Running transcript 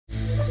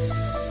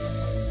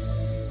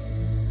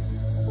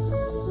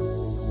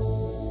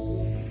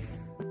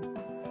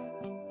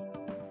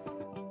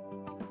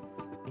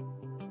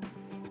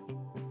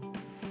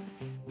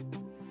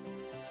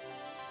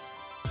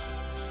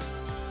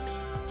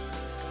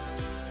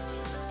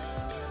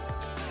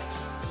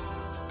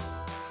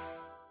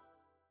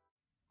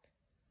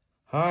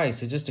Hi,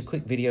 so just a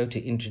quick video to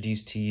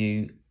introduce to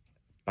you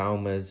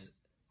Baumer's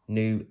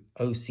new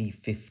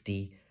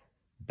OC50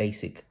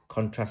 Basic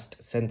Contrast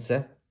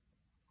sensor.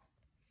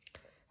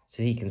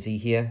 So you can see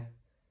here,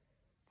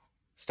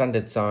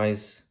 standard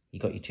size,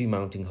 you've got your two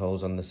mounting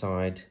holes on the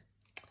side,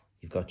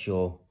 you've got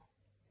your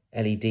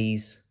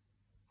LEDs,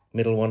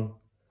 middle one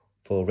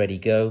for ready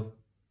go.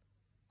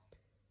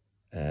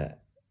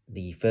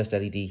 The first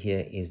LED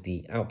here is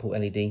the output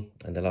LED,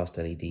 and the last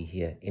LED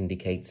here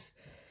indicates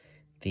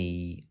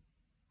the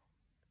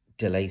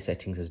delay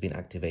settings has been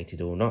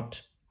activated or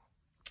not.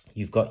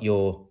 You've got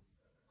your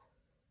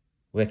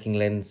working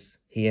lens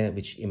here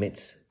which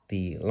emits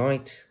the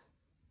light,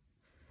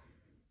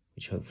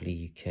 which hopefully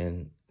you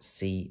can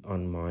see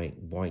on my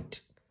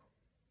white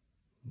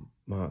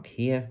mark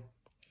here.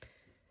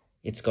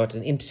 It's got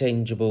an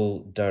interchangeable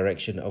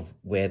direction of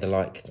where the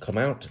light can come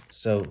out,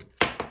 so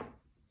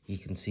you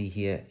can see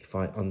here if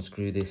I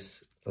unscrew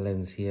this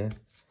lens here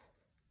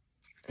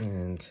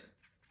and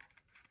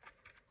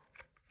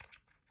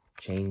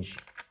change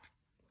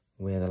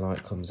where the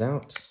light comes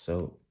out,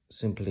 so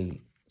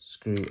simply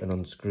screw and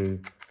unscrew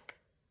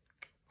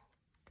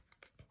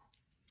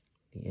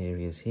the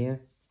areas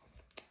here,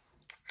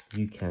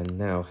 you can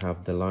now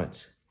have the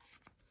light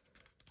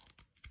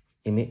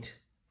emit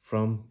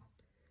from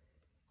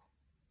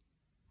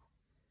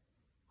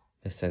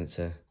the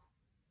sensor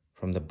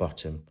from the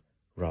bottom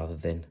rather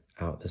than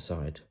out the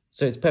side.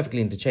 So it's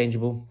perfectly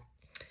interchangeable,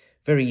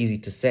 very easy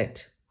to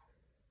set.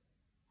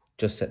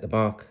 Just set the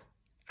mark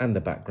and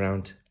the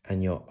background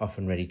and you're off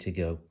and ready to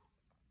go.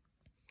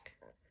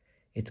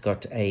 It's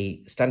got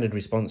a standard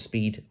response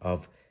speed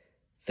of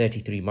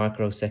 33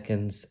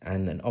 microseconds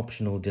and an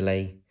optional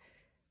delay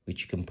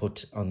which you can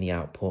put on the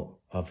output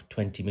of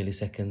 20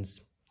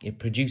 milliseconds. It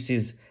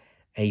produces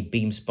a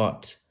beam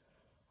spot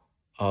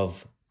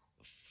of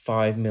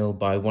 5 mil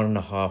by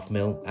 1.5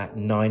 mil at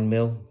 9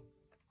 mil,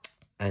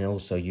 and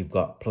also you've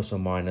got plus or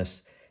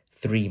minus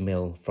 3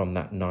 mil from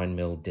that 9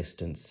 mil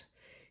distance.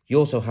 You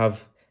also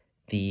have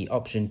the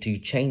option to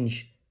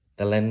change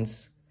the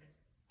lens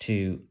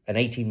to an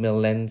 18 mil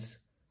lens,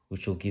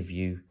 which will give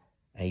you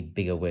a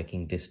bigger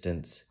working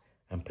distance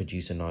and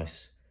produce a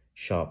nice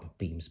sharp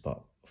beam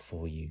spot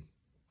for you.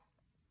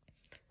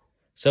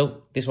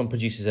 So this one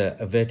produces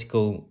a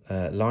vertical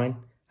line,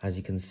 as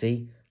you can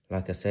see,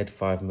 like I said,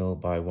 5 mil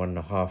by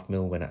 1.5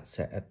 mil when it's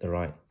set at the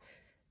right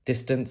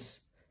distance.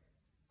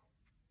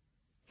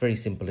 Very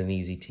simple and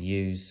easy to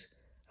use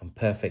and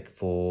perfect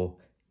for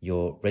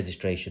your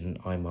registration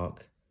eye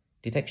mark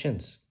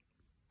detections.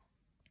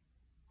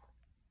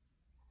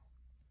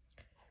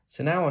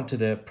 So now onto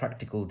the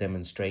practical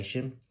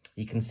demonstration.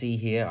 You can see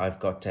here I've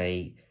got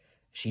a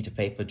sheet of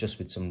paper just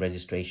with some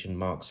registration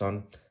marks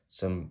on,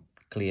 some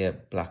clear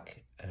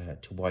black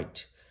to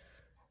white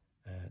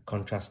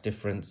contrast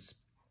difference.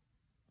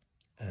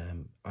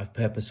 I've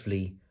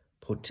purposefully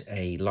put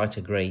a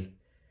lighter grey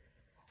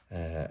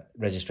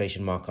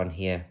registration mark on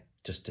here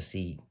just to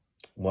see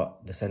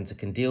what the sensor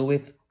can deal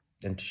with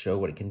and to show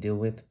what it can deal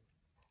with.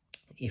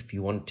 If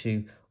you want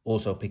to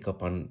also pick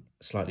up on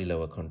slightly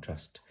lower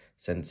contrast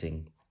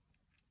sensing.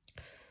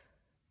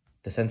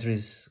 The sensor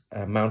is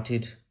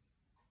mounted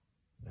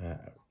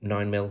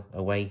 9 mil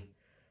away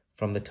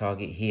from the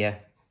target here,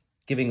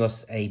 giving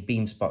us a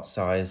beam spot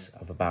size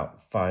of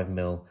about 5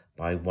 mil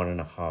by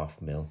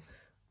 1.5 mil,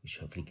 which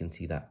hopefully you can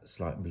see that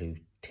slight blue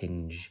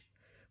tinge,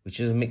 which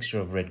is a mixture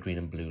of red, green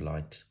and blue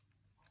light,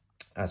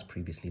 as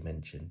previously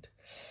mentioned.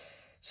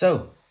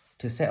 So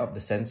to set up the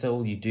sensor,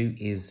 all you do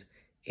is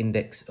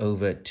index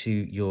over to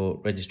your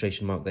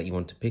registration mark that you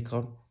want to pick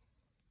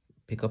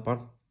up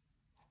on.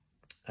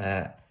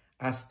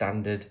 As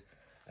standard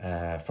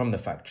from the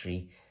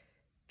factory,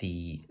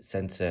 the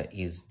sensor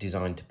is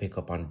designed to pick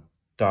up on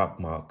dark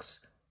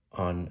marks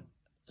on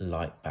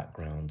light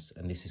backgrounds,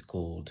 and this is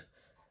called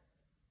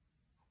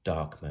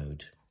dark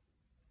mode.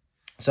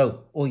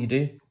 So all you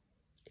do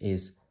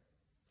is,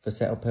 for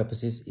setup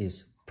purposes,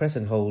 is press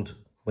and hold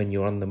when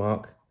you're on the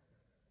mark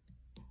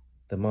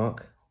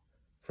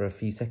for a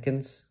few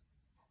seconds.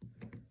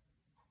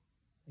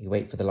 You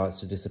wait for the lights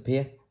to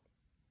disappear.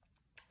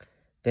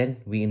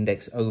 Then we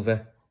index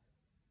over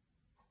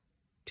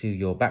to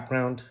your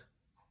background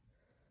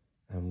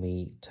and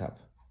we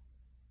tap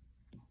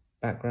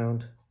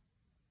background.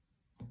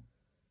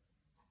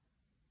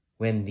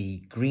 When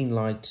the green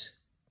light,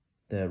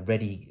 the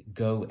ready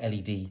go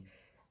LED,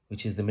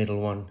 which is the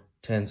middle one,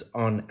 turns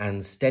on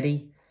and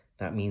steady,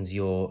 that means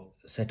your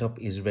setup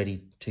is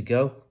ready to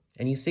go.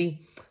 And you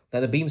see that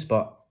the beam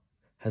spot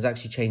has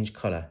actually changed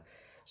color.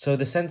 So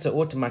the sensor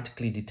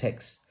automatically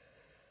detects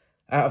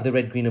out of the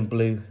red, green and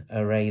blue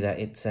array that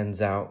it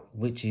sends out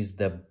which is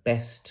the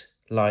best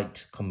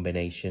light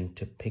combination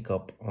to pick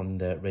up on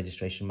the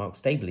registration mark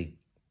stably.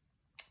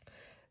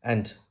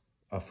 And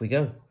off we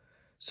go.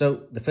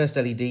 So the first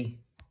LED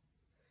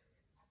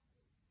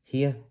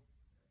here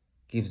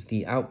gives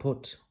the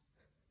output.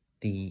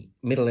 The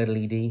middle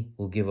LED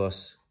will give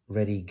us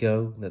ready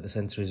go, that the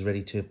sensor is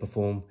ready to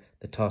perform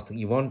the task that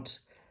you want.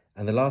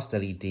 And the last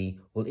LED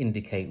will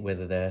indicate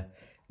whether the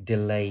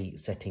delay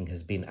setting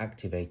has been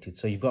activated.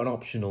 So you've got an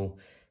optional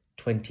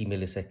 20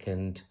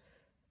 millisecond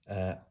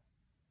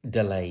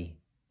delay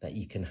that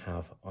you can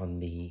have on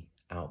the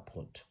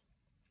output.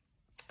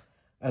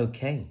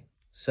 Okay,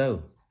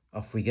 so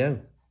off we go.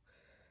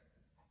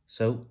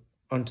 So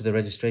onto the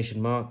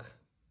registration mark,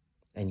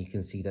 and you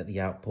can see that the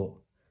output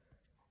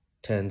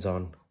turns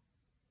on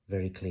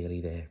very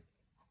clearly there.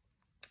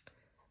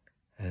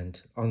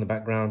 And on the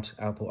background,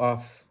 output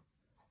off,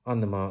 on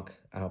the mark,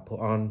 output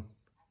on,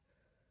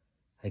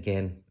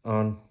 again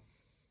on,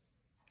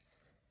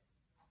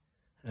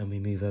 and we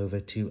move over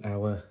to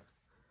our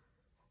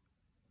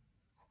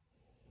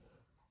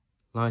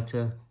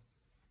lighter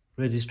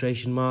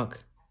registration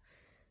mark,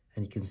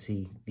 and you can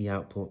see the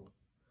output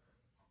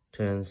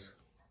turns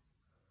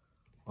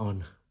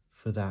on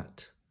for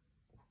that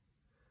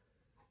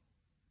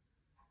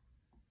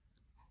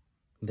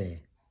there.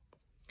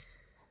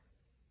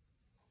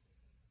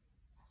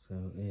 So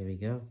there we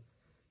go.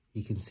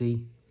 You can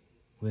see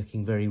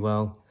working very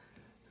well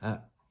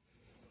at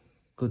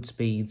good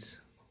speeds,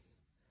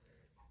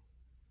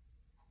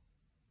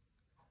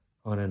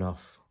 on and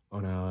off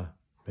on our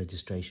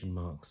registration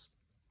marks.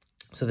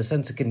 So the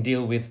sensor can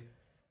deal with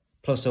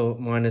plus or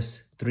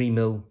minus 3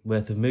 mil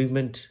worth of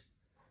movement.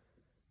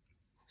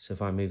 So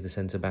if I move the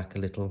sensor back a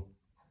little,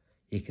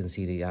 you can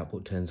see the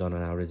output turns on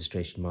our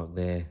registration mark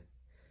there,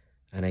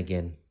 and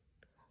again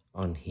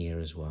on here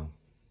as well.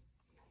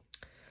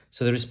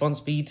 So the response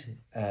speed,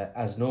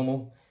 as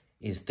normal,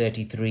 is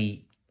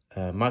 33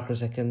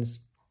 microseconds,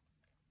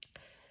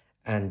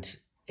 and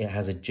it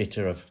has a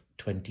jitter of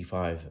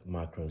 25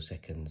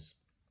 microseconds.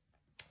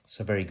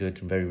 So very good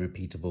and very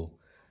repeatable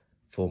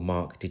for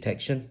mark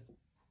detection.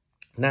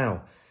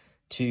 Now,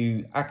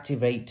 to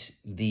activate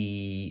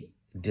the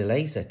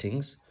delay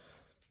settings,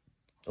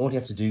 all you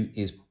have to do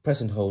is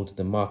press and hold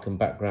the mark and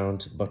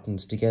background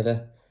buttons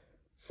together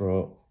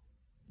for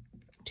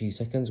 2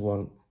 seconds,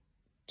 1,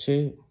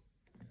 2,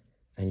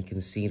 and you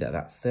can see that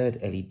that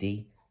third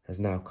LED has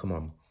now come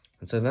on.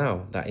 And so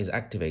now that is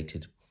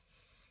activated.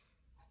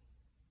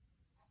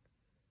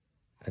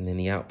 And then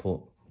the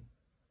output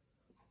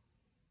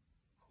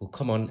will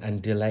come on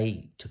and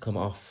delay to come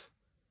off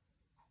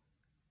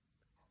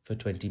for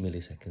 20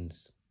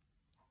 milliseconds.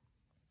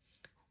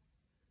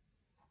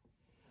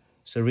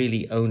 So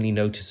really only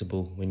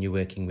noticeable when you're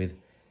working with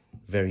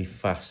very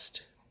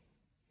fast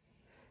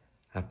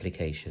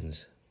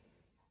applications.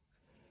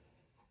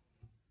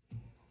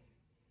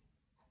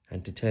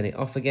 And to turn it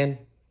off again,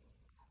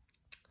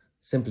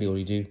 simply all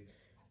you do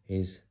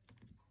is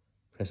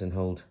press and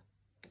hold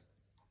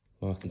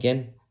mark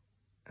again,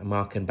 and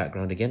mark and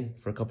background again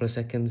for a couple of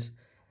seconds,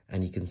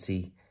 and you can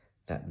see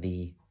that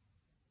the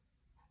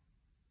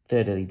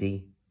third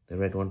LED, the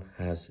red one,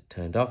 has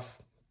turned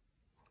off,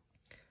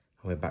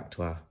 and we're back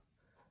to our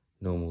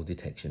normal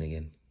detection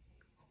again.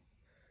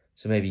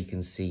 So maybe you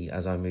can see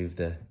as I move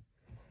the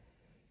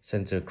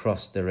sensor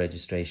across the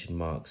registration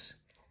marks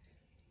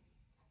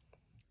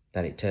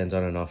that it turns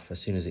on and off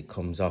as soon as it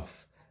comes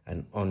off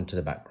and onto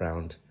the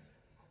background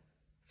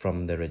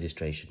from the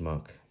registration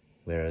mark,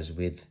 whereas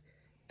with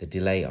the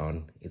delay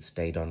on, it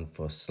stayed on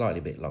for a slightly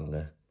bit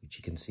longer, which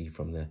you can see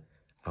from the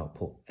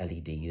output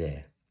LED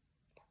there.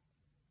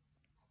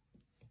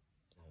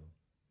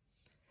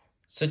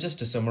 So just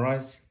to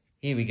summarize,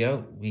 here we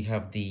go. We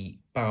have the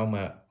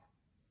Baumer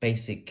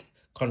Basic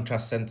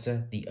Contrast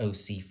sensor, the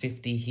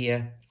OC50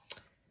 here.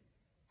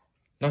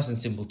 Nice and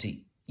simple to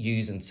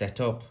use and set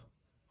up.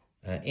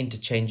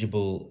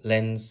 Interchangeable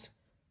lens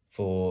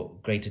for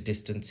greater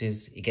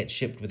distances. It gets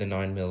shipped with a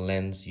 9mm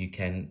lens. You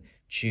can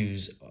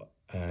choose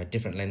a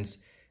different lens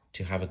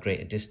to have a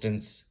greater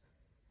distance.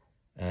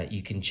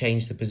 You can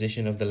change the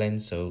position of the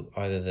lens, so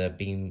either the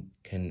beam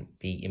can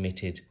be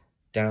emitted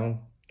down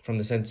from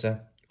the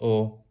sensor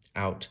or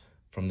out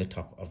from the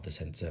top of the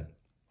sensor.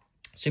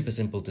 Super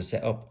simple to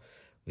set up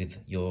with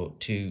your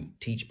 2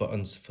 teach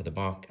buttons for the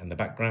mark and the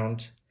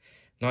background.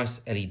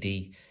 Nice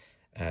LED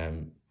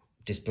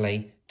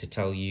display to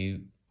tell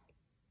you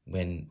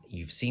when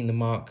you've seen the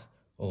mark,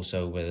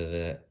 also whether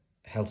the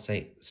health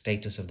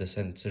status of the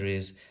sensor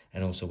is,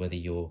 and also whether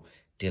your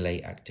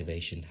delay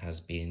activation has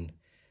been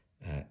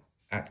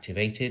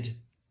activated.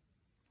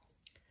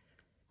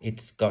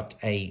 It's got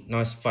a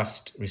nice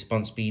fast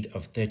response speed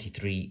of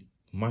 33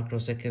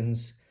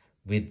 microseconds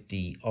with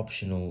the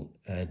optional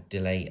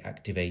delay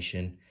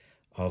activation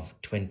of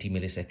 20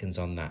 milliseconds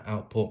on that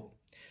output.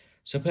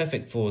 So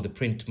perfect for the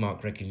print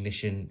mark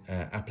recognition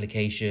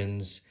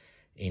applications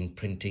in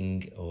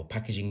printing or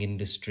packaging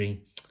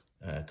industry,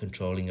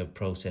 controlling of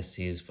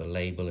processes for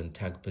label and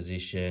tag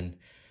position,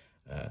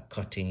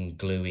 cutting,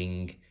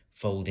 gluing,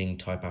 folding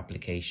type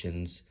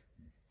applications.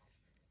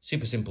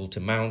 Super simple to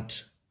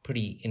mount,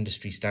 pretty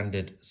industry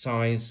standard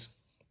size.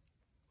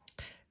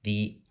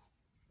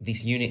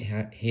 This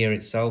unit here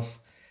itself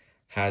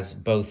has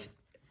both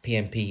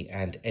PMP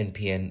and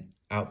NPN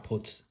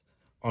outputs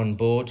on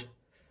board.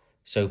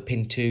 So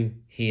pin 2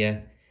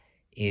 here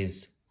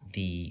is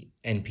the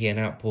NPN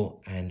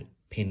output, and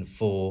pin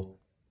 4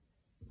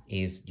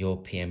 is your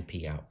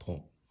PMP output.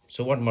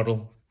 So one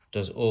model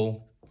does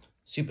all,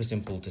 Super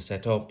simple to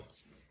set up,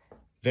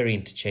 very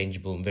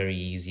interchangeable and very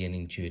easy and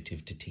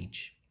intuitive to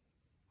teach.